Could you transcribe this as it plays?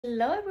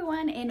Hello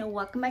everyone and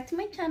welcome back to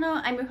my channel.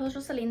 I'm your host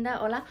Rosalinda.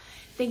 Hola.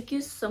 Thank you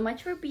so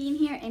much for being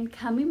here and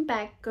coming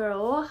back,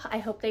 girl. I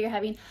hope that you're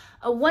having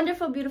a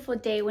wonderful, beautiful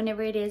day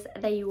whenever it is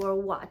that you are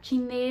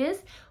watching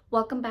this.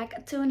 Welcome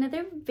back to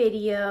another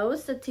video.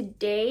 So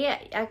today,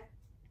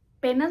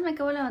 apenas me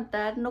acabo de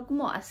levantar, no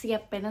como así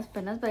apenas,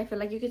 but I feel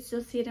like you can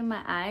still see it in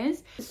my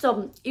eyes.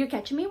 So you're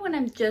catching me when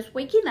I'm just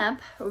waking up,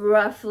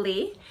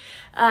 roughly.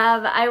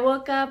 I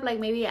woke up like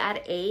maybe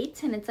at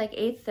 8 and it's like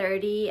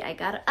 8:30. I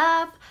got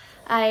up.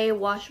 I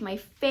washed my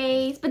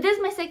face, but this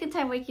is my second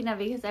time waking up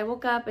because I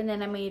woke up and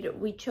then I made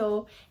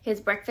Wicho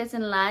his breakfast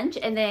and lunch,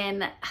 and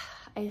then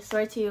I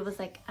swear to you, it was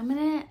like I'm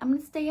gonna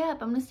stay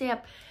up.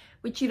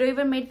 Wichito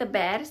even made the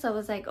bed, so I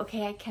was like,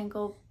 okay, I can't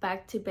go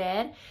back to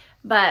bed.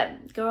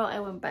 But girl, I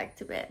went back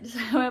to bed. So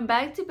I went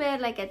back to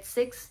bed like at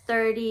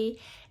 6:30,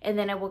 and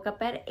then I woke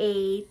up at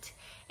 8.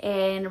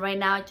 And right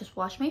now I just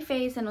washed my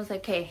face and I was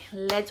like, okay,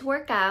 let's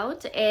work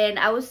out. And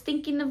I was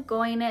thinking of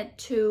going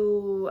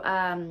to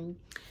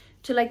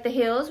like the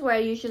hills where I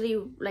usually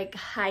like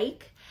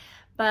hike,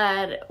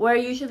 but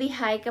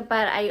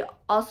I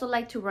also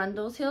like to run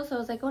those hills. So I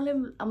was like, oh,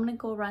 I'm gonna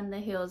go run the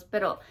hills,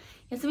 pero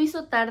ya se me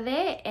hizo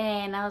tarde,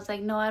 and I was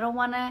like, no, I don't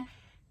want to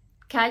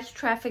catch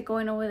traffic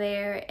going over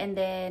there and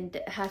then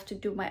have to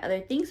do my other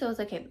things. So I was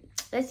like, okay,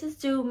 let's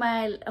just do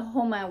my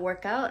home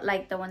workout,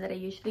 like the one that I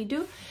usually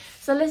do.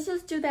 So let's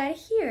just do that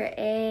here,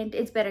 and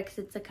it's better because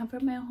it's the comfort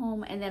of my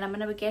home, and then I'm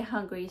gonna get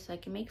hungry so I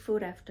can make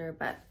food after.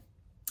 But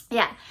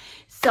yeah,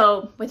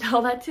 so with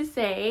all that to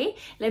say,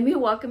 let me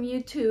welcome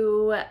you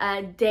to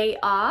a day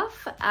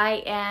off.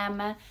 I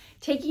am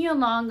taking you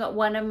along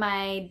one of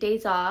my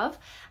days off.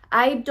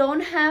 I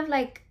don't have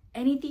like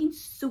anything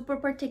super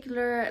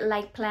particular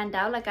like planned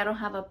out. Like I don't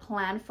have a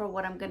plan for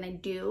what I'm gonna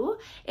do,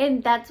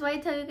 and that's why I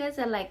tell you guys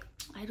that like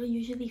I don't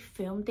usually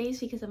film days,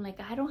 because I'm like,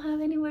 I don't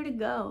have anywhere to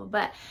go.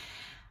 But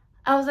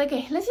I was like,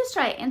 okay, let's just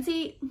try it and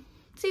see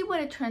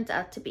what it turns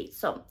out to be.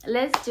 So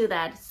let's do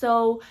that.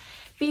 So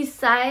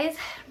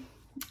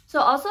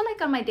also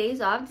like on my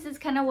days off, this is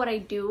kind of what I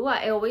do.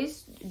 I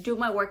always do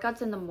my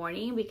workouts in the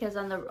morning, because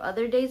on the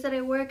other days that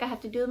I work, I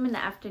have to do them in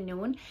the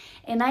afternoon,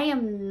 and I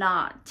am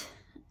not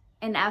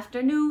an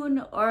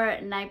afternoon or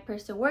night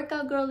person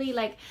workout girly.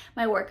 Like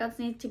my workouts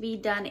need to be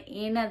done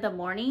in the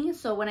morning.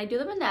 So when I do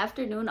them in the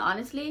afternoon,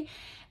 honestly,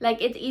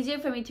 like it's easier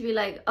for me to be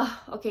like,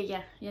 oh, okay,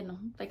 yeah, you know,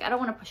 like I don't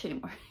want to push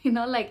anymore, you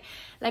know, like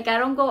I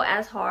don't go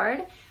as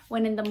hard.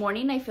 When in the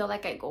morning I feel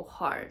like I go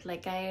hard,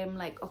 like I am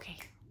like, okay,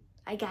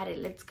 I got it,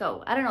 let's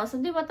go. I don't know,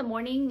 something about the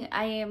morning,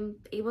 I am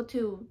able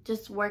to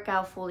just work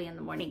out fully in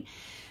the morning.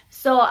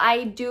 So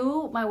I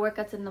do my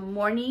workouts in the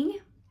morning.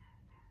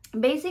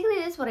 Basically,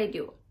 this is what I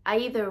do. I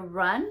either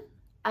run,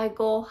 I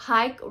go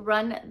hike,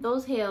 run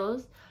those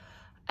hills,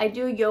 I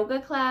do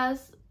yoga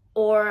class,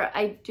 or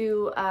I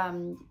do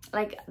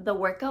like the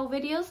workout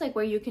videos, like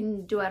where you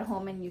can do at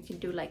home and you can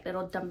do like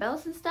little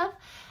dumbbells and stuff.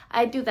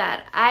 I do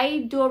that.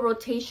 I do a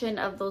rotation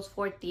of those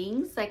 4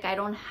 things. Like I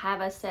don't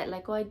have a set,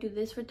 like, oh, I do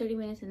this for 30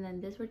 minutes and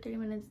then this for 30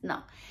 minutes.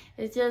 No,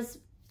 it's just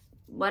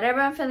whatever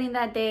I'm feeling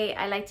that day.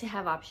 I like to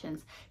have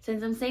options.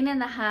 Since I'm staying in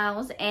the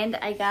house and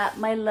I got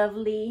my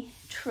lovely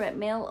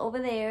treadmill over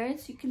there,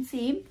 as you can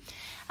see,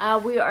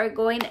 we are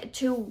going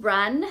to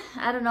run.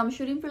 I don't know, I'm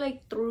shooting for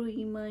like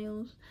 3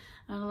 miles.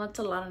 I know that's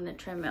a lot on the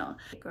treadmill.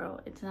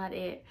 Girl, it's not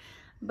it.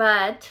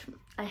 But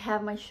I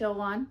have my show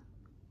on.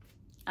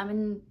 I'm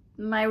in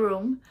my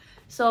room,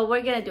 so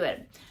we're gonna do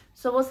it.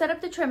 So we'll set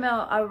up the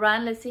treadmill. I'll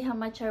run. Let's see how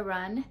much I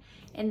run,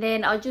 and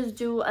then I'll just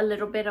do a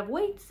little bit of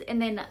weights,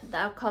 and then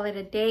I'll call it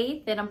a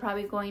day. Then I'm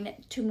probably going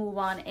to move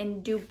on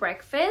and do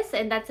breakfast,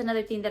 and that's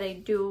another thing that I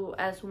do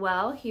as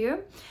well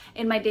here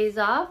in my days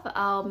off.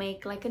 I'll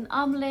make like an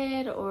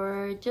omelet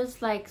or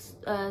just like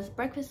a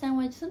breakfast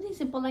sandwich, something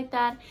simple like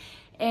that.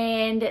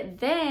 And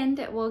then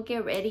we'll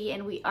get ready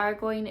and we are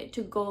going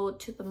to go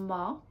to the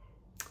mall.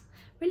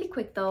 Really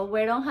quick though,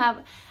 I don't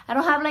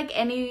have like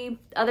any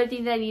other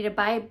thing that I need to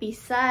buy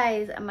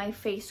besides my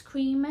face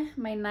cream,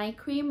 my night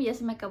cream.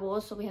 Yes, me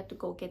acabó, so we have to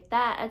go get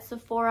that at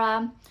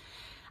Sephora.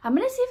 I'm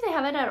gonna see if they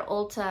have it at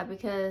Ulta,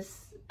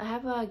 because I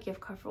have a gift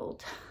card for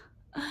Ulta.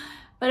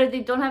 But if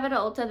they don't have it at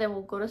Ulta, then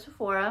we'll go to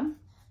Sephora,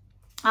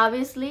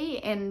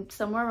 obviously, and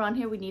somewhere around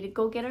here we need to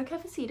go get our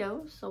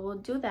cafecito, so we'll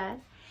do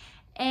that.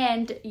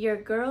 And your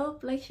girl,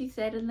 like she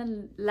said in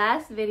the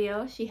last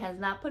video, she has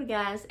not put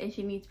gas, and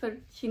she needs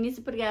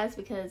to put gas,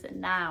 because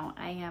now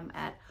I am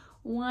at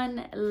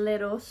one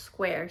little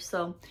square.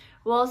 So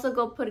we'll also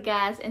go put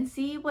gas and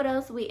see what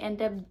else we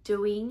end up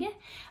doing.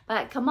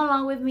 But come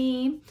along with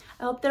me.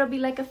 I hope that'll be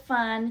like a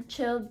fun,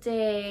 chill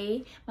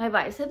day. My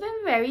vibes have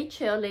been very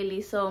chill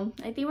lately, so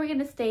I think we're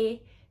gonna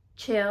stay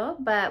chill,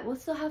 but we'll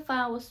still have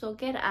fun. We'll still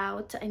get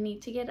out. I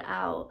need to get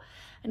out.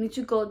 I need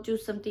to go do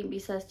something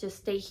besides just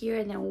stay here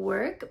and then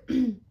work.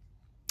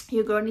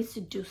 Your girl needs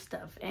to do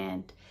stuff,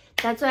 and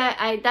that's why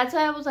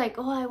I was like,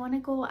 oh, I want to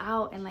go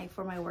out and like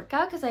for my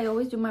workout, because I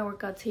always do my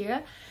workouts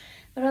here.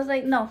 But I was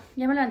like, no,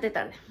 ya me levanté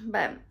tarde.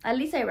 But at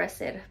least I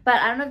rested. But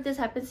I don't know if this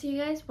happens to you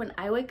guys. When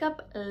I wake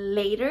up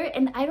later,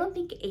 and I don't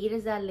think 8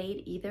 is that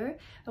late either.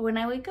 But when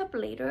I wake up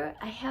later,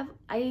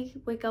 I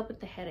wake up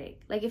with a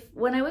headache. Like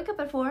when I wake up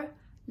at 4,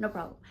 no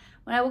problem.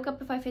 When I woke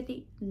up at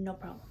 5:50, no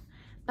problem.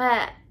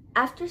 But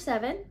after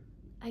 7,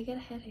 I get a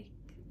headache.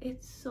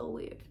 It's so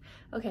weird.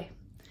 Okay.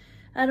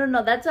 I don't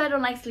know. That's why I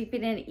don't like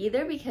sleeping in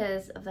either,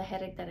 because of the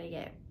headache that I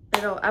get.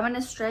 But I'm going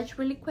to stretch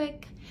really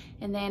quick,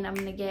 and then I'm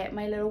going to get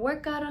my little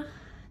workout.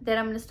 Then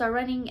I'm going to start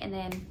running, and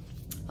then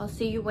I'll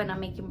see you when I'm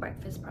making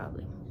breakfast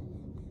probably.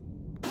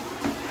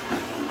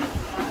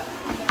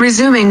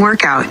 Resuming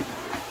workout.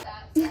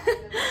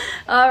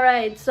 All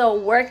right, so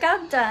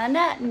workout done.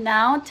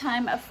 Now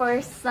time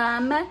for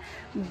some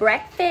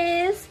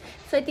breakfast.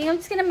 So I think I'm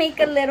just going to make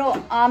a little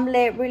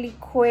omelet really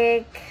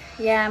quick.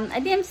 Yeah,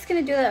 I think I'm just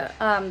going to do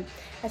the...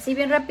 así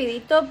bien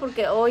rapidito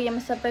porque hoy ya me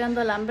está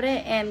pegando el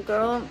hambre, and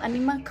girl, I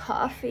need my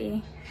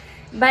coffee.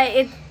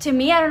 But to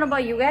me, I don't know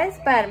about you guys,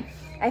 but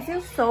I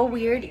feel so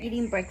weird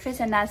eating breakfast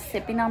and not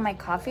sipping on my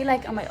coffee.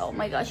 Like, I'm like, oh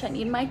my gosh, I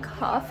need my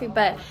coffee.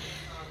 But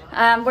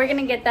we're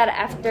gonna get that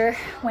after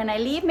when I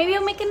leave. Maybe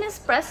I'll make an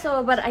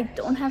espresso, but I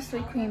don't have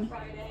sweet cream.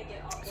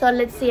 So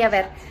let's see, a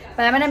ver.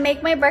 But I'm gonna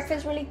make my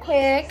breakfast really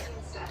quick.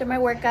 Do my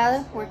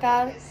workout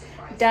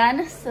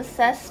done,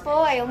 successful.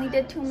 I only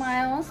did 2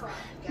 miles.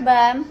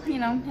 But you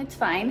know, it's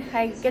fine.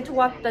 I get to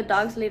walk the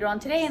dogs later on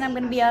today, and I'm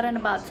gonna be out and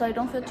about, so I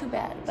don't feel too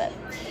bad. But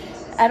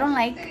I don't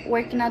like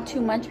working out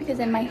too much because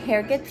then my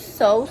hair gets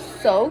so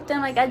soaked,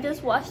 and like I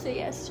just washed it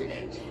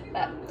yesterday.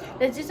 But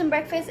let's do some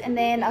breakfast, and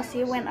then I'll see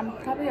you when I'm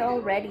probably all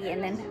ready,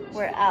 and then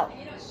we're out.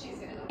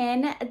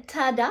 And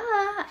ta-da!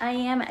 I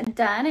am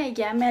done.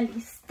 Ya me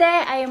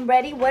alisté. I am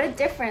ready. What a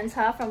difference,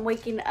 huh? From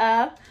waking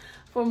up,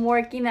 from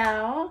working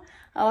out.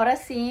 Ahora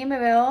sí me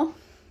veo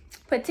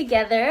put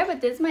together, but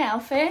this is my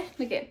outfit.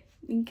 Look at,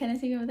 you can kind of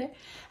see me over there.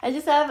 I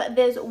just have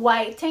this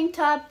white tank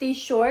top, these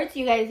shorts.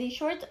 You guys, these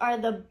shorts are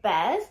the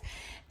best.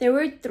 They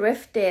were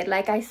thrifted.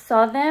 Like, I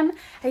saw them.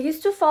 I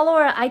used to follow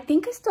her. I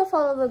think I still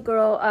follow the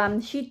girl.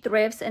 She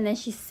thrifts, and then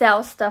she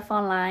sells stuff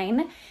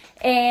online.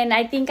 And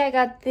I think I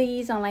got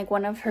these on like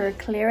one of her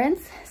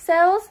clearance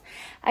sales.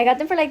 I got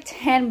them for like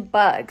 10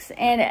 bucks,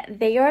 and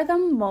they are the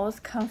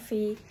most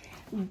comfy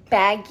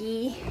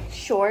baggy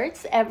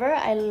shorts ever.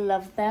 I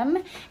love them,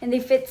 and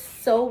they fit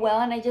so well.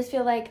 And I just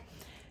feel like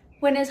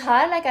when it's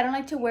hot, like I don't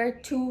like to wear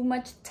too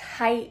much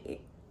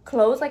tight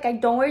clothes. Like I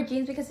don't wear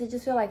jeans because I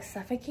just feel like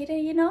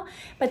suffocated, you know.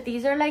 But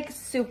these are like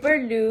super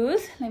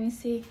loose. Let me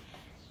see.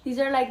 These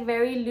are like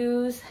very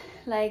loose.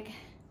 Like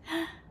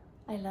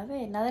I love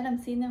it. Now that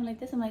I'm seeing them like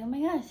this, I'm like, oh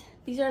my gosh,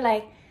 these are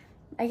like,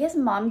 I guess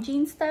mom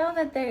jean style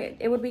that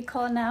it would be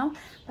called now.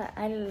 But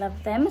I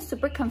love them.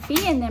 Super comfy.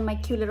 And then my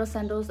cute little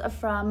sandals are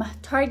from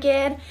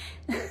Target.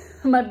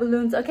 My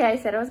balloons. Okay, I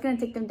said I was gonna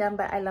take them down,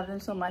 but I love them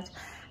so much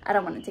I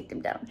don't want to take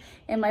them down.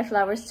 And my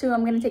flowers too.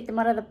 I'm gonna take them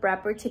out of the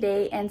wrapper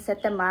today and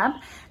set them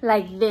up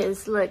like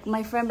this. Look,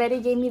 my friend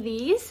Betty gave me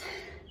these.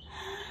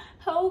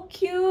 How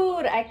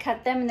cute. I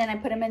cut them and then I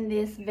put them in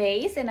this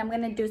vase, and I'm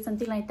gonna do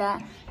something like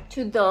that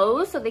to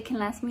those so they can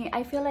last me.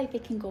 I feel like they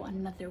can go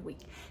another week.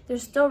 They're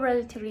still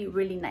relatively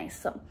really nice,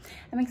 so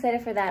I'm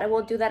excited for that. I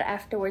will do that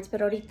afterwards. But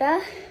ahorita,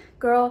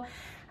 girl,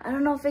 I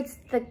don't know if it's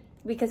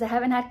because I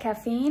haven't had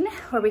caffeine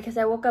or because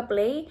I woke up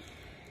late,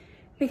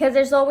 because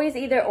there's always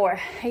either or.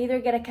 I either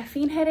get a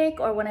caffeine headache,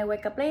 or when I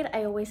wake up late,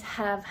 I always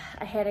have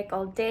a headache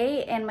all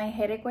day, and my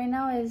headache right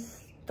now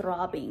is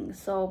throbbing.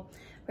 So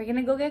we're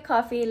gonna go get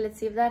coffee. Let's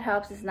see if that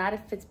helps. It's not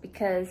if it's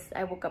because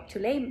I woke up too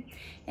late.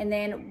 And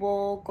then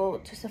we'll go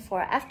to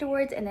Sephora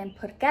afterwards and then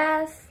put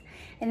gas.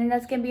 And then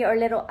that's gonna be our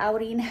little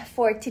outing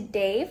for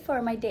today,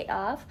 for my day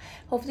off.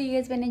 Hopefully you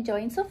guys been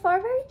enjoying so far.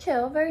 Very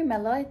chill, very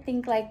mellow. I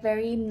think like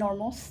very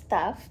normal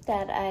stuff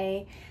that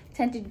I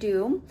tend to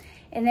do.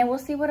 And then we'll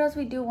see what else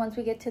we do once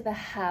we get to the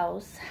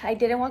house. I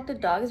didn't walk the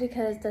dogs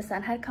because the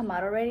sun had come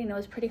out already and it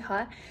was pretty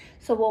hot.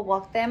 So we'll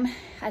walk them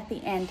at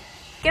the end.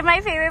 Get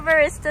my favorite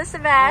barista,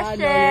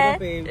 Sebastian.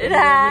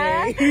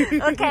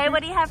 Okay,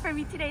 what do you have for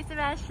me today,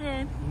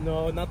 Sebastian?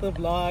 No, not the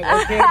vlog.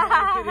 Okay,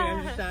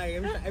 I'm just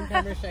shy. I'm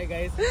camera shy,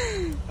 guys.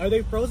 Are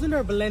they frozen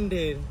or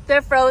blended?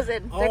 They're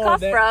frozen. They're called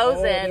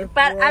frozen. They're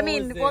but frozen. I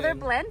mean, well, they're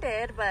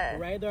blended, but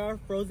right, there are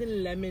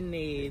frozen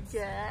lemonades.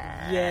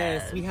 Yes.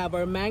 Yes, we have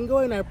our mango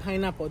and our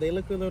pineapple. They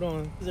look a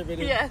little.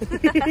 Really... Yes.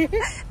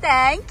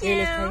 Thank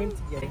you. Okay, let's try them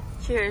together.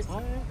 Cheers.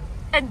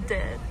 And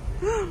then.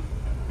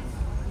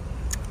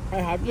 I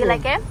have you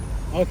like it?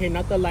 Okay,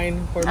 not the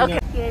line for me. Okay.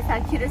 You guys,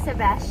 how cute is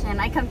Sebastian?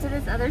 I come to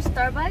this other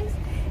Starbucks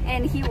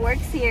and he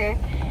works here.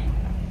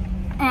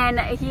 And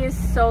he is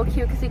so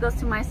cute because he goes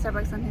to my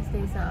Starbucks on his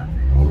days off.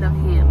 I love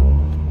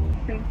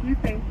him. Thank you,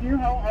 thank you.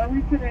 How are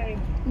we today?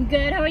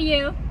 Good, how are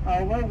you?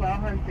 Oh, we're well,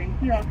 hon.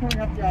 Thank you. How can we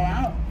help y'all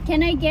out?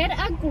 Can I get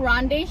a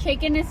grande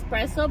shaken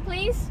espresso,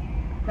 please?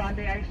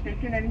 Grande ice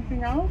shaken,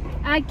 anything else?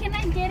 Can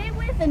I get it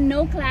with a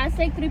no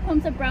classic, 3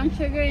 pumps of brown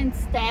sugar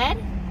instead?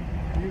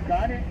 You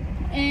got it.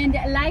 And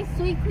light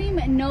sweet cream,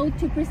 no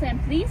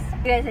 2%, please.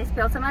 You guys, I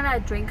spilled some of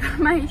that drink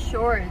on my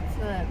shorts.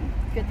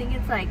 Good thing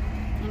it's like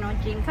you know,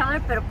 jean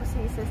color, pero pues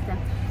sí,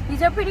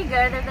 these are pretty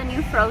good. They're the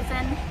new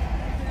frozen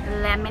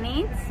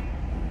lemonades.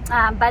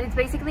 But it's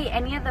basically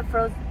any of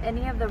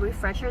the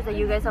refreshers that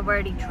you guys have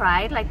already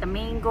tried, like the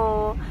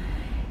mango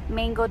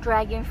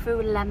dragon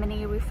fruit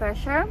lemonade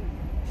refresher.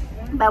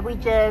 But we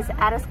just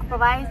add a scoop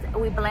of ice,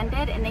 we blend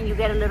it, and then you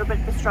get a little bit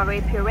of the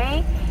strawberry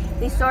puree.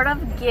 They sort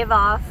of give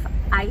off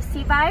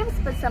icy vibes,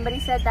 but somebody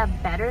said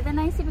that better than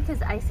icy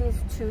because icy is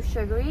too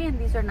sugary, and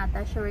these are not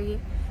that sugary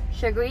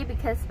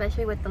because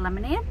especially with the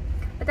lemonade.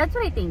 But that's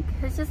what I think.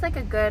 It's just like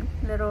a good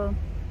little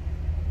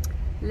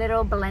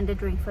blended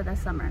drink for the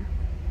summer.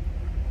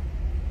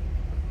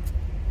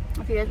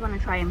 If you guys want to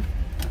try them.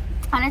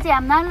 Honestly,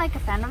 I'm not like a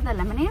fan of the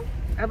lemonade.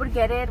 I would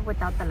get it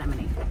without the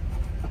lemonade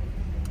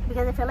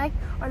because I feel like,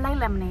 or like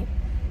lemonade.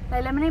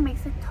 Like lemonade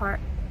makes it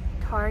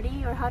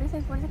tarty, or what is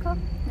it called?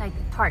 Like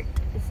tart.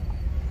 It's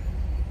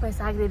pues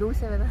agridulce,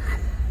 ¿verdad?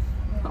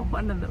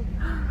 One of those.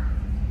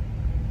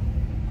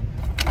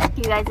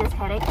 You guys, this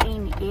headache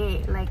ain't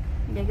it. Like,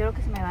 ya quiero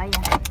que se me vaya.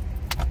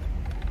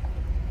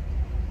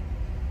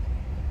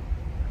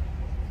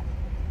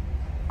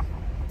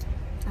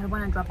 I don't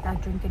want to drop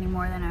that drink any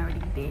more than I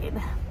already did.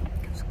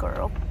 Cause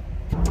girl.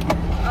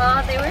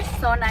 Oh, they were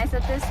so nice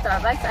at this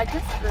Starbucks. I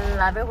just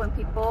love it when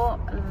people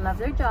love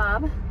their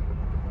job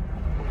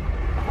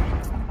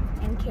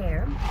and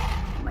care.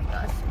 Oh my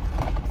gosh.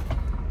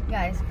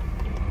 Guys,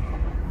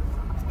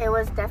 it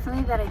was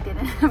definitely that I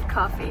didn't have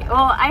coffee.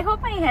 Well, I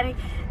hope my headache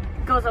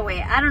goes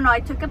away. I don't know. I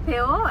took a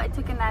pill. I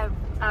took a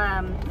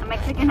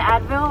Mexican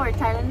Advil or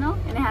Tylenol,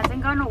 and it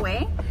hasn't gone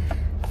away.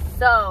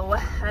 So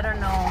I don't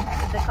know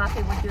if the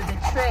coffee would do the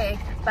trick,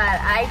 but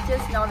I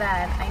just know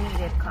that I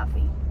needed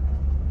coffee.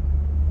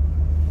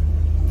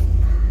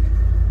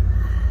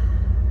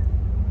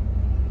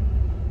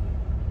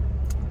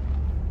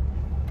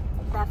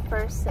 That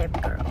first sip,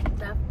 girl.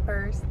 That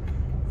first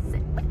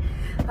sip.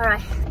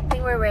 Alright, I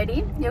think we're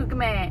ready. Yo creo que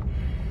me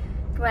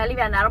voy a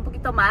alivianar un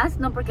poquito más.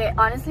 No, porque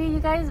honestly, you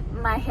guys,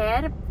 my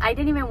head, I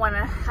didn't even want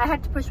to, I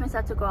had to push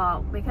myself to go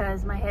out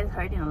because my head is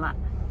hurting a lot.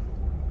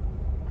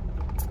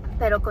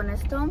 Pero con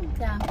esto,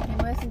 ya me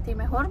voy a sentir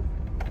mejor.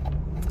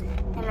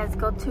 And let's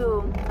go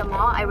to the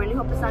mall. I really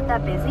hope it's not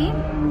that busy.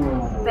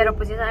 Pero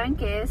pues ya saben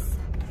que es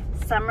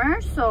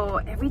summer,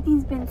 so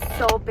everything's been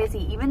so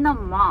busy, even the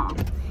mall.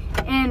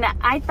 And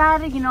I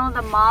thought, you know,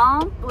 the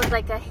mall was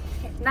like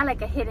not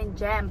like a hidden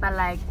gem, but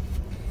like,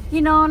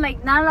 you know,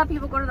 like not a lot of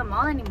people go to the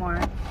mall anymore.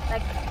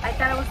 Like, I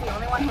thought I was the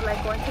only one who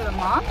liked going to the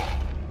mall.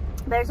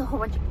 There's a whole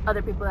bunch of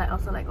other people that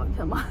also like going to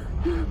the mall.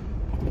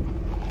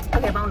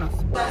 Okay, vámonos.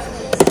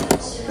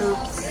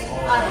 Oops.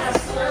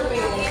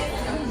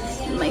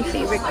 My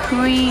favorite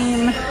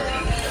cream.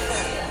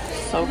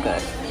 So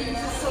good.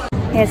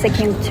 Yes, I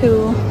came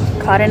to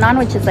Cotton On,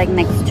 which is like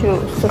next to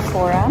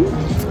Sephora.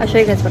 I'll show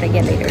you guys what I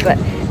get later, but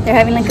they're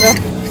having like a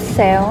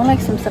sale. Like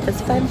some stuff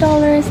is $5,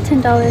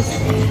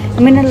 $10.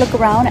 I'm gonna look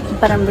around,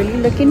 but I'm really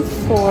looking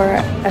for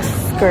a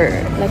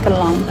skirt, like a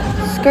long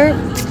skirt.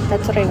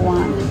 That's what I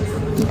want.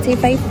 Let's see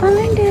if I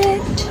find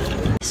it.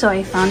 So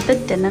I found the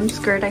denim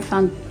skirt. I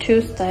found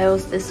two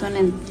styles, this one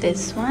and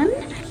this one.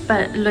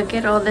 But look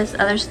at all this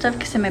other stuff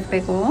que se me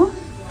pegó.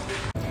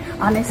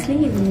 Honestly,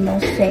 no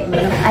sé.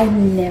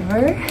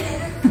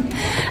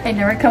 I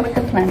never come with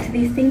a plan to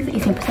these things. Y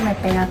siempre se me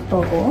pega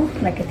todo.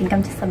 Like, I think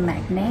I'm just a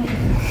magnet.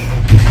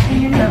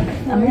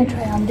 So, I'm gonna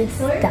try on this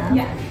stuff.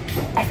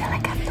 I feel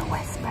like I have to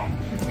whisper.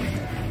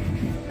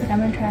 But I'm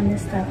gonna try on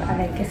this stuff. A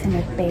ver que se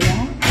me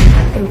pega.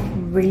 It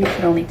really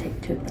could only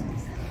take 2 things.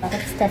 A lot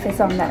of stuff is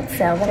on that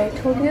sale that I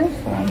told you.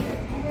 So.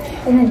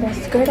 And then the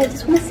skirt, I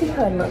just want to see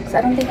how it looks.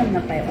 I don't think I'm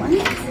gonna buy one.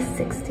 This is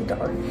 $60.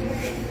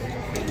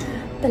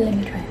 But let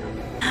me try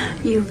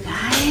it. You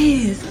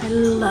guys, I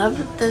love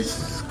the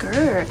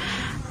skirt.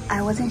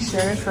 I wasn't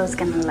sure if I was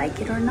gonna like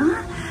it or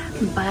not,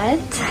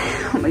 but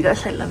oh my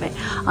gosh, I love it.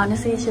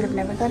 Honestly, I should have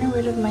never gotten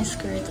rid of my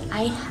skirts.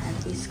 I had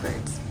these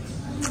skirts.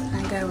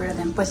 I got rid of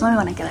them. Pues no me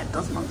van a quedar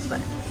todos modos,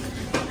 but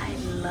I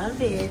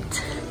love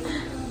it.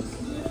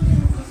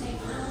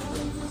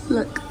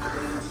 Look.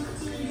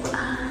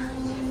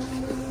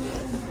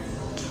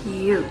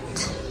 Cute.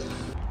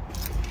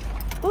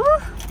 Ooh,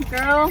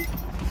 girl,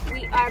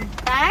 we are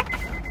back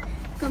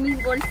con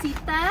mis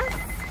bolsitas.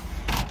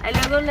 Ahí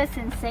luego les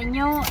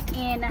enseño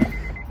in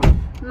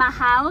my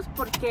house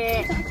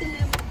porque,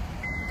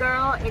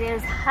 girl, it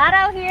is hot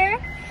out here.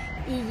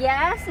 Y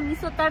ya se me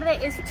hizo tarde.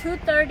 It's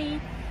 2:30.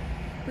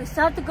 We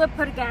still have to go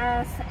put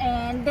gas,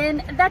 and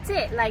then that's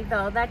it. Like,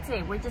 though, that's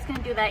it. We're just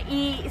gonna do that.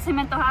 Y se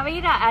me antojaba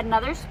ir a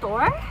another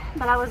store,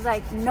 but I was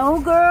like, no,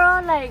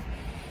 girl, like,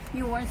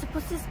 you weren't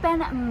supposed to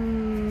spend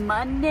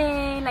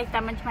Monday like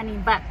that much money,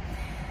 but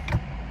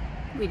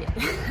we did.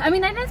 I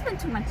mean, I didn't spend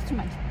too much,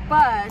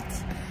 but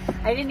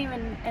I didn't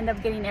even end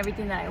up getting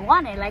everything that I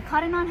wanted. Like,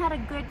 Cotton On had a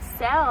good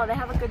sale. They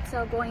have a good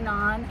sale going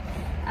on.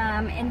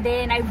 And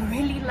then I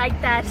really like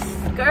that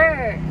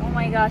skirt. Oh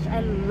my gosh, I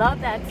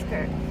love that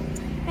skirt.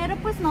 Pero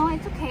pues no,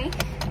 it's okay.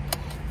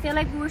 I feel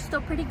like we were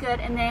still pretty good.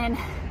 And then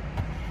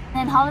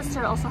And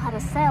Hollister also had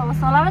a sale.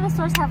 So a lot of the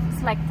stores have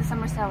like the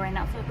summer sale right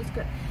now. So it was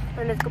good.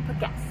 But let's go put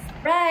gas.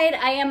 Right,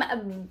 I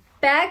am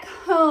back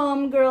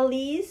home,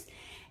 girlies.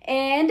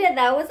 And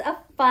that was a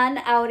fun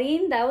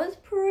outing. That was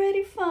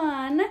pretty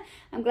fun.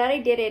 I'm glad I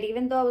did it,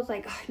 even though I was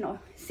like, oh, no.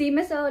 Sí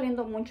me está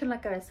doliendo mucho la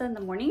cabeza in the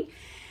morning.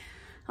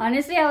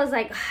 Honestly, I was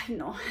like,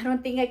 no, I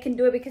don't think I can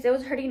do it because it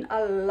was hurting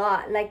a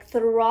lot. Like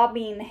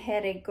throbbing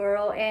headache,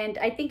 girl. And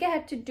I think it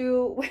had to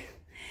do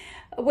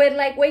with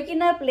like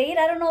waking up late.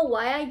 I don't know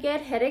why I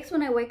get headaches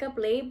when I wake up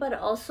late, but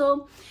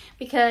also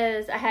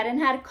because I hadn't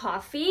had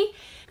coffee.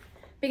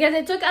 Because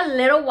it took a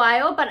little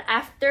while, but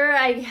after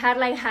I had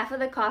like half of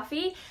the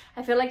coffee,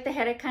 I feel like the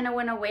headache kind of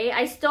went away.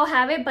 I still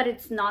have it, but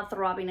it's not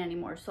throbbing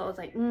anymore. So I was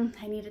like,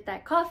 I needed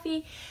that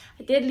coffee.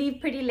 I did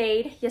leave pretty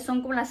late. Ya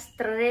son como las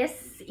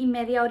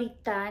 3:30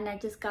 ahorita, and I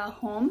just got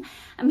home.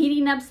 I'm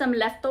heating up some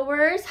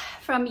leftovers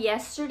from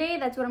yesterday.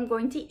 That's what I'm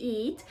going to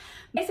eat.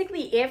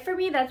 Basically it for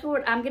me. That's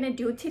what I'm gonna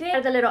do today.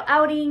 The little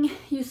outing.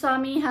 You saw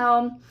me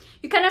how,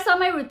 you kind of saw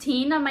my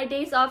routine on my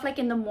days off, like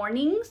in the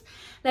mornings,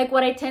 like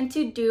what I tend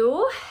to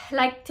do.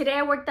 Like today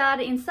I worked out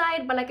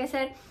inside, but like I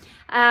said,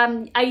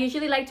 I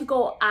usually like to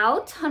go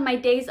out on my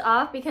days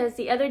off because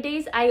the other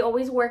days I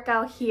always work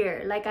out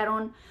here. Like I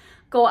don't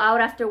go out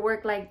after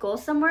work, like go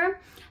somewhere.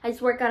 I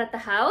just work out at the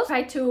house.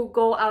 Try to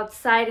go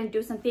outside and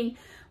do something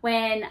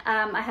when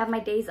I have my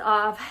days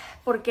off,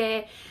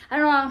 porque I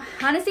don't know,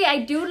 honestly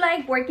I do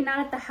like working out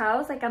at the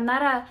house. Like I'm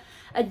not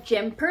a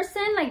gym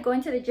person, like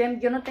going to the gym.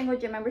 Yo no tengo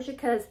gym membership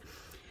because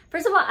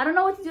first of all, I don't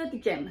know what to do at the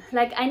gym.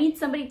 Like I need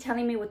somebody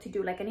telling me what to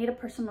do. Like I need a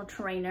personal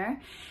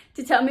trainer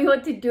to tell me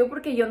what to do,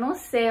 porque yo no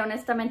sé,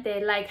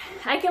 honestamente. Like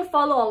I can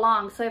follow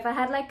along. So if I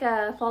had like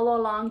a follow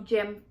along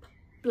gym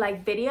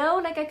like video,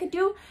 like I could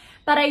do,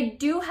 but I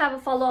do have a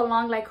follow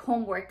along like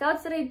home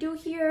workouts that I do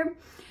here.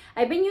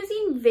 I've been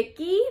using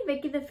Vicky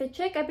the Fit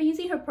Chick. I've been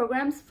using her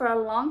programs for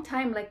a long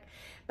time, like,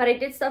 but I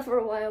did stuff for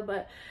a while,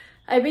 but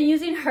I've been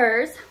using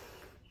hers.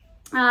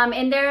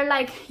 And they're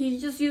like, you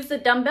just use the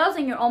dumbbells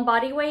and your own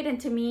body weight, and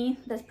to me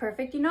that's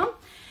perfect, you know.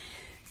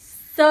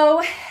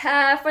 So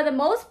for the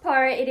most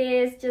part, it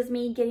is just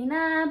me getting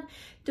up,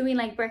 doing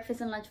like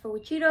breakfast and lunch for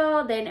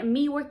Wichito, then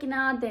me working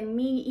out, then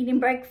me eating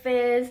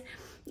breakfast,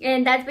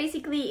 and that's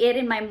basically it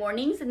in my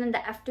mornings. And then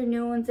the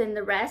afternoons and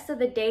the rest of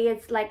the day,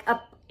 it's like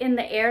up in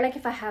the air, like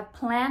if I have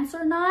plans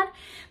or not.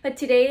 But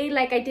today,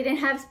 like I didn't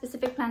have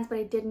specific plans, but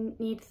I didn't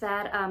need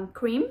that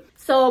cream,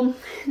 so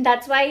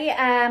that's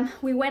why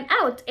we went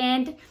out.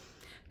 And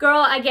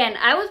girl, again,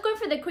 I was going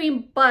for the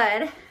cream,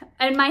 but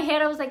in my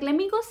head I was like, let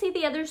me go see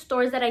the other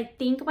stores that I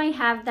think might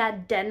have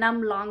that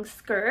denim long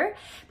skirt,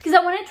 because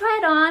I want to try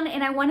it on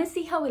and I want to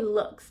see how it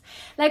looks.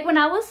 Like when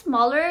I was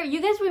smaller,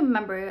 you guys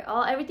remember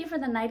everything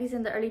from the 90s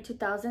and the early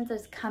 2000s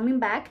is coming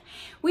back.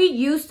 We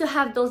used to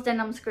have those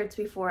denim skirts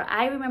before.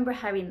 I remember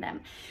having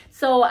them,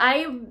 so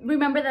I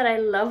remember that I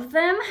love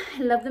them.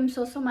 I love them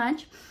so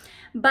much.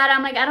 But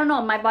I'm like, I don't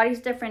know, my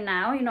body's different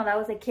now, you know. That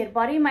was a kid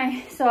body,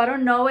 so I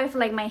don't know if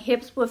like my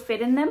hips would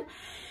fit in them.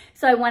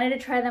 So I wanted to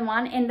try them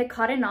on, and the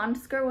cotton on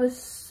skirt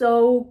was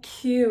so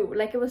cute.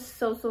 Like it was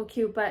so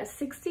cute. But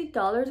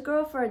 $60,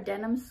 girl, for a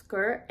denim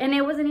skirt, and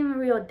it wasn't even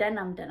real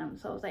denim.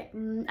 So I was like,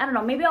 I don't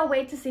know, maybe I'll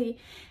wait to see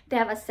if they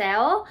have a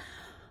sale,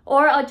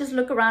 or I'll just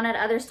look around at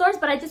other stores.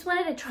 But I just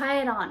wanted to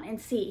try it on and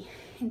see.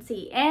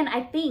 And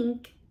I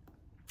think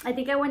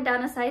I went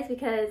down a size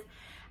because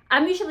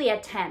I'm usually a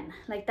 10.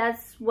 Like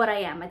that's what I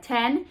am, a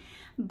 10.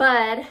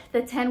 But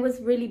the 10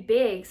 was really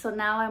big, so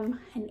now I'm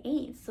an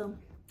 8. So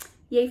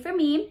yay for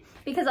me,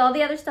 because all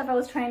the other stuff I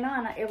was trying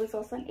on, it was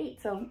also an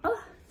 8. So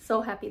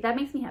so happy. That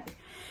makes me happy.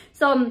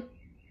 So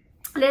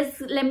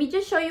let me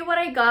just show you what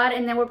I got,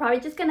 and then we're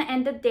probably just gonna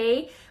end the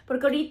day.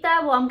 Porque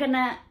ahorita, well, I'm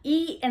gonna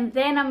eat, and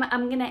then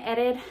I'm gonna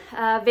edit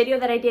a video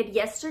that I did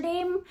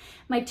yesterday,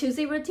 my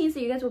Tuesday routine. So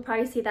you guys will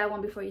probably see that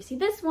one before you see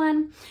this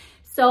one.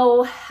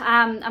 So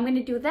I'm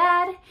gonna do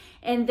that,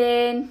 and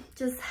then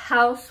just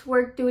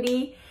housework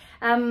duty.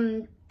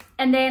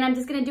 And then I'm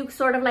just gonna do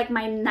sort of like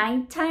my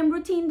nighttime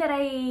routine that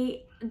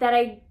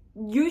I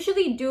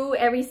usually do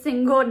every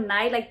single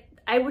night. Like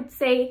I would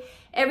say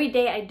every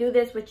day I do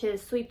this, which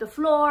is sweep the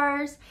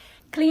floors,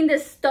 clean the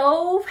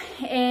stove,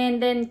 and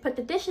then put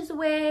the dishes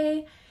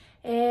away.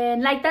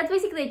 And like that's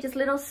basically just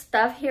little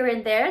stuff here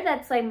and there.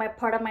 That's like my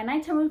part of my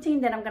nighttime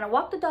routine. Then I'm gonna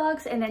walk the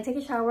dogs and then take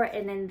a shower,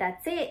 and then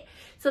that's it.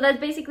 So that's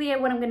basically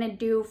what I'm gonna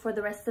do for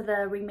the rest of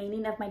the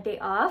remaining of my day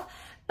off.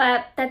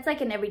 But that's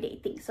like an everyday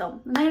thing. So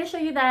I'm not gonna show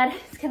you that.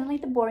 It's kind of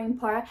like the boring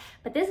part,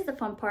 but this is the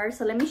fun part.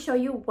 So let me show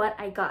you what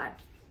I got.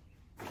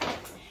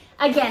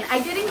 Again, I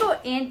didn't go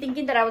in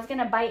thinking that I was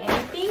gonna buy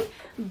anything,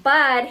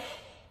 but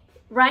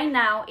right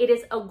now it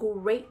is a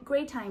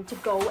great time to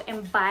go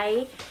and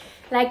buy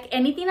like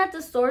anything at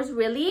the stores,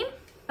 really.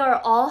 Are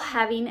all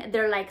having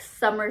their like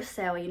summer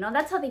sale, you know.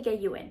 That's how they get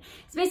you in.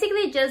 It's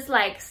basically just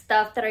like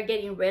stuff that are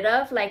getting rid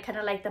of, like kind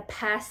of like the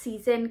past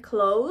season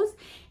clothes,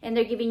 and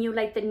they're giving you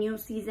like the new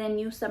season,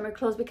 new summer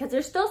clothes, because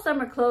there's still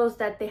summer clothes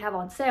that they have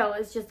on sale.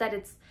 It's just that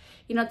it's,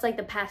 you know, it's like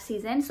the past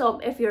season. So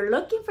if you're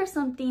looking for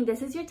something,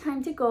 this is your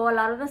time to go. A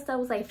lot of the stuff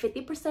was like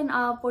 50%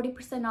 off,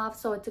 40% off,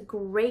 so it's a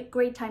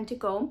great time to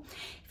go.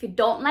 If you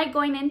don't like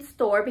going in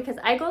store, because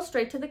I go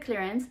straight to the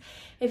clearance,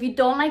 if you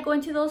don't like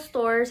going to those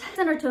stores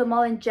or to the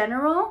mall in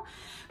general,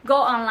 go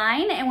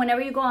online, and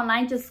whenever you go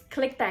online, just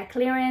click that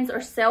clearance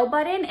or sale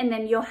button, and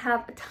then you'll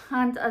have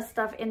tons of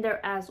stuff in there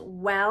as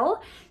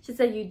well. It's just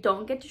that you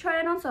don't get to try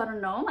it on, so I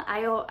don't know.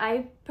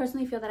 I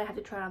personally feel that I have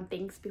to try on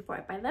things before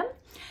I buy them.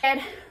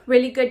 Get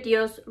really good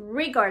deals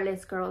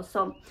regardless, girls.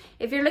 So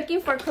if you're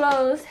looking for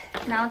clothes,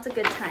 now it's a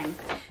good time.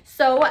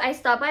 So I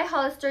stopped by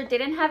Hollister,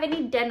 didn't have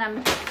any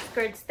denim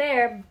skirts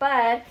there,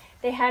 but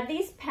they had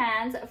these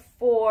pants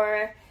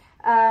for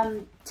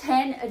 $10,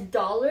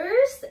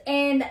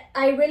 and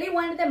I really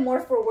wanted them more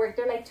for work.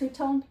 They're like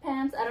two-tone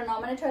pants. I don't know,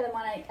 I'm gonna try them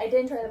on. I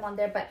didn't try them on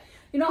there, but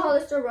you know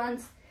Hollister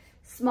runs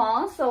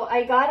small, so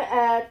I got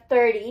a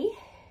 30,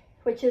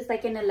 which is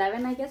like an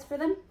 11 I guess for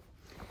them,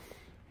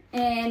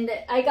 and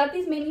I got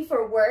these mainly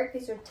for work.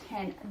 These are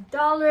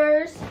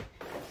 $10.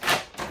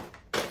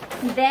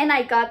 Then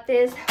I got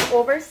this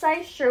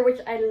oversized shirt,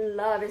 which I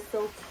love. It's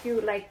so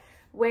cute, like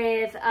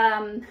with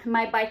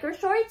my biker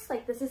shorts.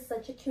 Like, this is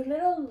such a cute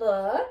little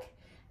look.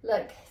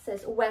 Look, it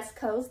says West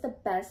Coast, the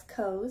best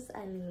coast.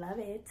 I love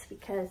it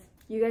because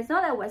you guys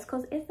know that West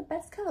Coast is the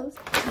best coast.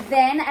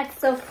 Then at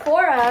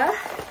Sephora,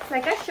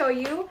 like I show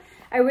you,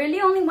 I really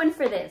only went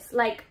for this.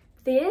 Like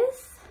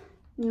this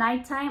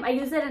nighttime, I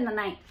use it in the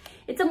night.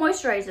 It's a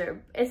moisturizer.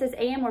 It says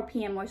AM or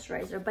PM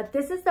moisturizer, but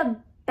this is the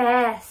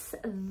best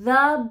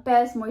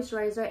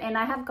moisturizer, and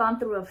I have gone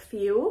through a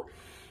few.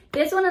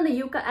 This one on the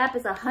Yuka app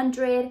is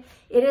 100.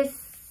 It is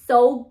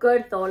so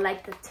good though.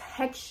 Like, the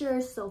texture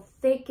is so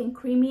thick and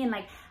creamy, and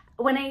like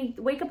when I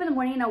wake up in the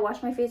morning and I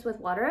wash my face with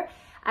water,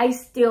 I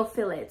still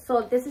feel it.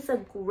 So this is a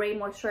great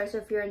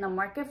moisturizer if you're in the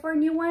market for a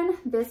new one.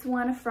 This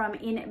one from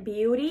In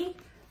Beauty,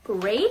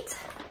 great.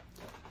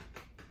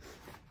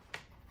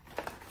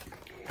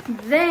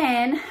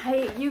 Then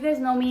you guys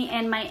know me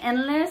and my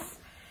endless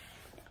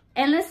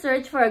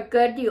search for a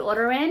good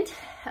deodorant.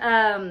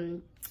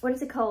 What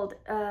is it called?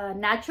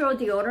 Natural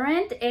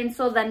deodorant. And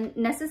so the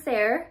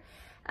Necessaire,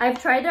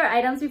 I've tried their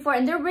items before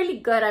and they're really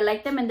good. I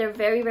like them and they're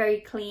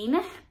very clean,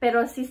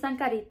 pero sí están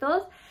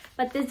caritos.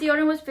 But this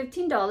deodorant was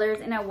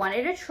 $15 and I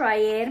wanted to try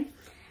it.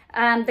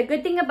 The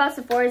good thing about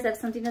Sephora is that if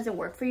something doesn't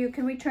work for you, you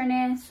can return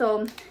it.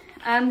 So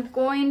I'm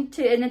going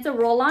to, and it's a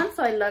roll-on,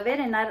 so I love it.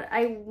 And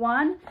I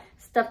want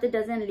stuff that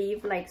doesn't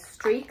leave like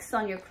streaks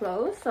on your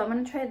clothes. So I'm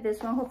gonna try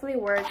this one. Hopefully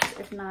it works.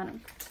 If not,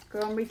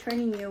 girl, I'm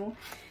returning you.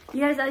 You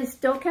guys, I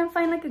still can't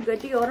find like a good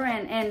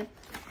deodorant, and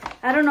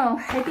I don't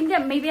know. I think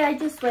that maybe I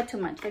just sweat too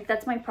much. Like,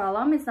 that's my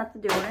problem. It's not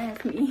the deodorant,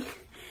 it's me.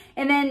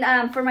 And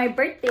then for my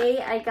birthday,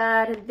 I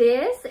got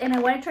this, and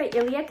I want to try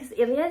Ilia because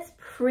Ilia is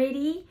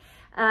pretty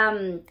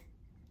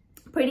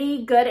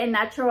good and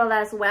natural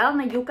as well. On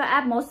the Yuka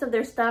app, most of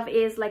their stuff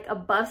is like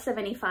above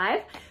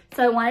 75.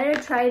 So I wanted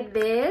to try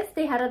this.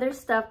 They had other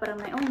stuff, but I'm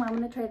like, oh, I'm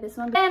gonna try this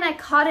one. And I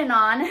caught it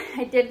on.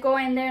 I did go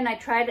in there and I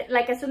tried it.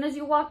 Like, as soon as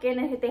you walk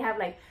in, they have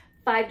like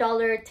 $5,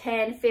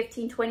 $10,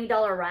 $15,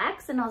 $20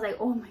 racks, and I was like,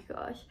 oh my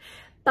gosh.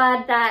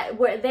 But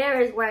there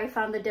is where I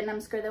found the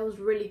denim skirt that was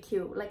really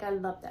cute. Like, I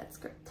love that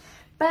skirt.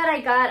 But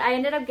I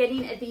ended up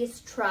getting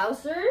these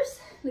trousers.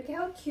 Look at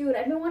how cute.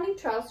 I've been wanting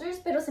trousers,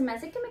 pero se me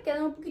hace que me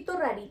quedan un poquito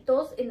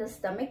raritos in the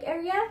stomach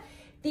area.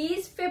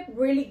 These fit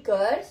really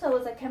good, so I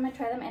was like, can I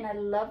try them? And I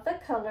love the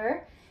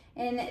color.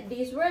 And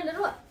these were a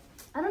little,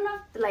 I don't know,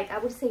 like I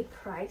would say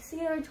pricey.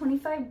 They were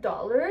 $25.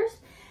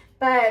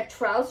 But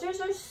trousers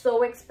are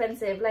so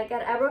expensive. Like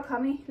at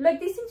Abercrombie, like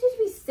these seem to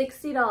be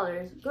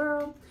 $60,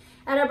 girl.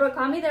 At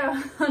Abercrombie, they're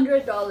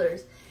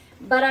 $100.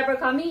 But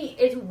Abercrombie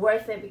is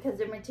worth it because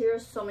their material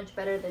is so much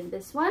better than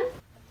this one.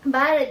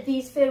 But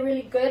these fit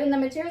really good, and the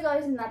material is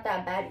obviously not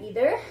that bad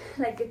either.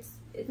 Like, it's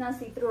not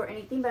see-through or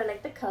anything, but I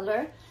like the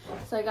color.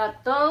 So I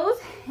got those,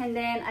 and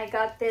then I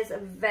got this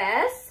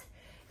vest.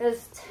 It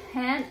was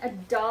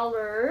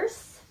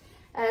 $10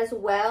 as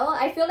well.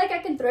 I feel like I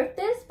can thrift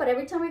this, but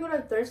every time I go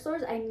to thrift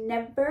stores, I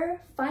never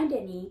find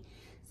any.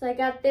 So I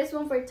got this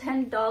one for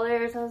 $10.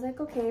 I was like,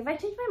 okay, if I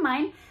change my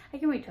mind, I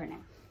can return it.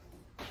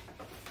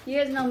 You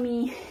guys know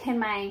me and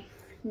my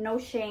no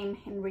shame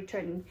in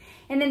returning.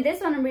 And then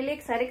this one, I'm really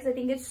excited because I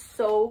think it's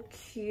so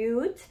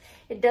cute.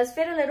 It does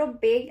fit a little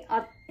big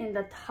up in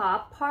the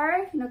top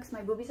part, you know, because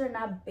my boobies are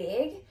not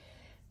big.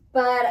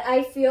 But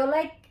I feel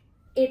like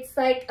it's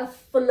like a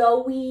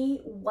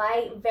flowy,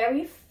 white,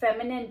 very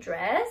feminine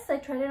dress. I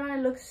tried it on,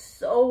 it looks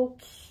so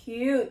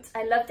cute.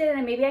 I loved it,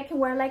 and maybe I can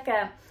wear like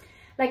a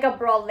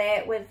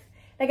bralette with,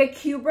 like a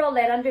cute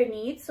bralette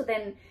underneath, so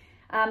then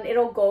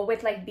it'll go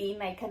with like being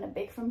like kind of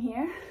big from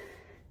here.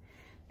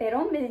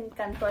 Pero me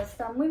encantó,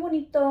 está muy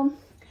bonito.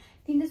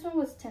 I think this one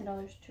was $10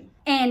 too.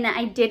 And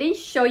I didn't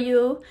show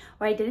you,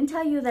 or I didn't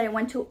tell you that I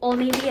went to Old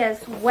Navy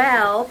as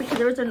well, because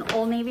there was an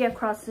Old Navy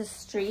across the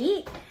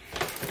street.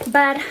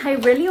 But I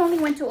really only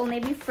went to Old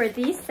Navy for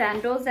these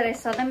sandals that I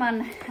saw them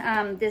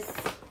on this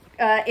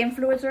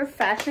influencer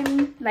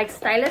fashion like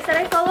stylist that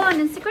I follow on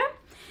Instagram.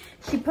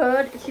 She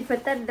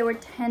put that they were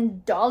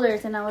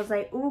 $10, and I was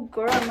like, ooh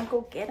girl, I'm gonna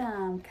go get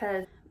them,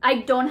 because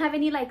I don't have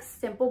any like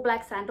simple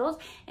black sandals,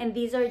 and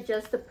these are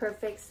just the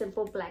perfect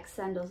simple black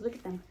sandals. Look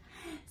at them,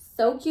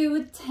 so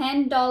cute.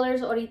 $10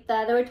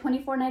 ahorita. They were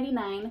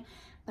 $24.99,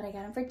 but I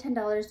got them for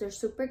 $10. They're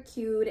super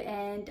cute,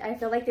 and I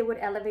feel like they would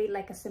elevate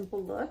like a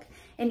simple look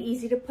and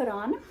easy to put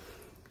on.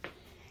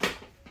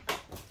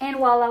 And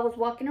while I was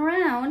walking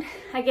around,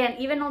 again,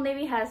 even Old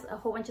Navy has a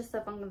whole bunch of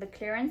stuff on the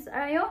clearance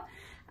aisle,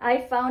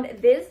 I found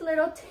this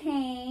little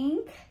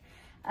tank.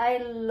 I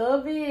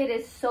love it.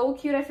 It's so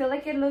cute. I feel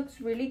like it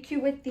looks really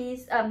cute with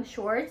these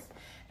shorts.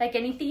 Like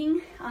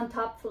anything on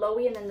top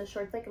flowy, and then the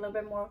shorts like a little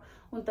bit more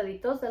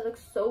untaditos. That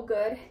looks so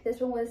good.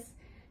 This one was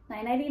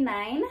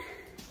 $9.99.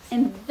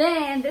 And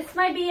then this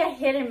might be a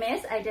hit and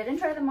miss. I didn't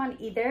try them on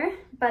either,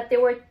 but they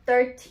were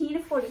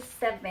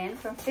 $13.47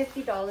 from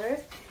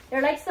 $50.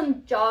 They're like some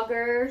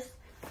joggers,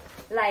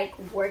 like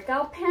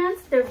workout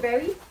pants. They're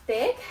very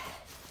thick.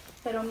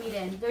 I don't mean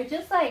in. They're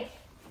just like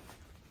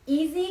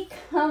easy,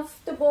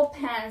 comfortable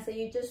pants that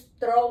you just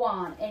throw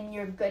on and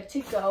you're good to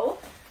go.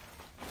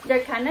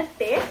 They're kind of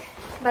thick,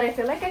 but I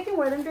feel like I can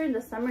wear them during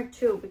the summer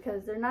too,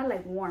 because they're not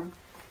like warm.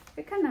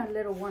 They're kind of a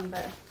little warm,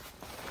 but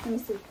let me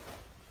see.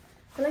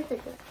 I feel like they're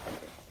good.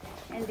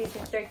 And these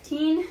are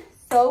 13.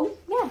 So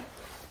yeah,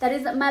 that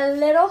is my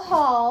little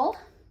haul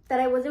that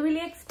I wasn't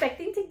really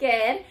expecting to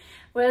get.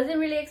 Wasn't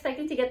really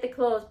expecting to get the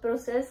clothes, pero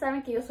ustedes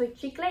saben que yo soy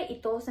chicle y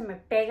todo se me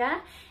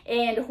pega.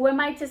 And who am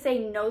I to say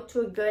no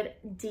to a good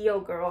deal,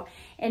 girl?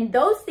 And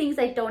those things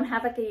I don't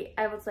have, like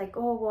I was like,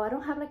 oh, well, I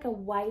don't have like a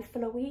white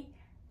flowy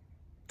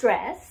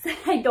dress.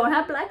 I don't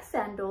have black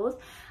sandals.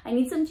 I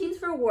need some jeans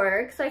for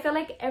work. So I felt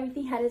like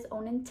everything had its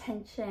own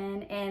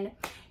intention, and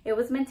it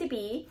was meant to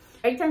be.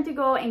 Right time to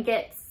go and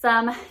get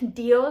some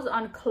deals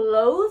on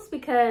clothes,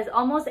 because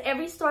almost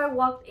every store I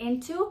walked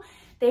into,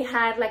 they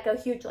had like a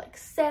huge like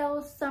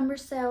sale, summer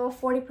sale,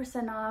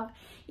 40% off.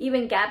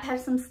 Even Gap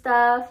has some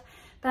stuff.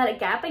 But at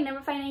Gap, I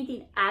never find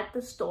anything at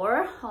the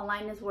store.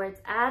 Online is where it's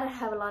at. I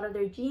have a lot of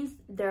their jeans.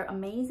 They're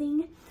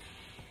amazing.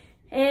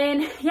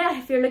 And yeah,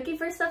 if you're looking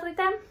for stuff like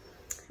that,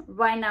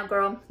 right now,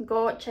 girl,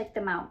 go check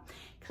them out.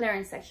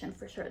 Clearance section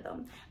for sure though.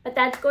 But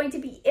that's going to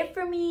be it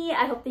for me.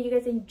 I hope that you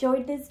guys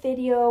enjoyed this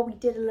video. We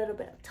did a little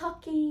bit of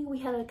talking. We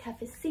had a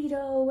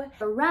cafecito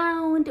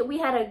around. We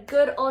had a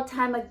good old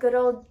time, a good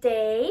old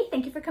day.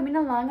 Thank you for coming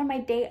along on my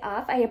day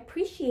off. I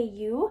appreciate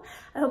you.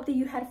 I hope that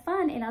you had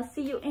fun, and I'll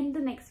see you in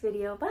the next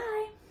video.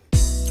 Bye.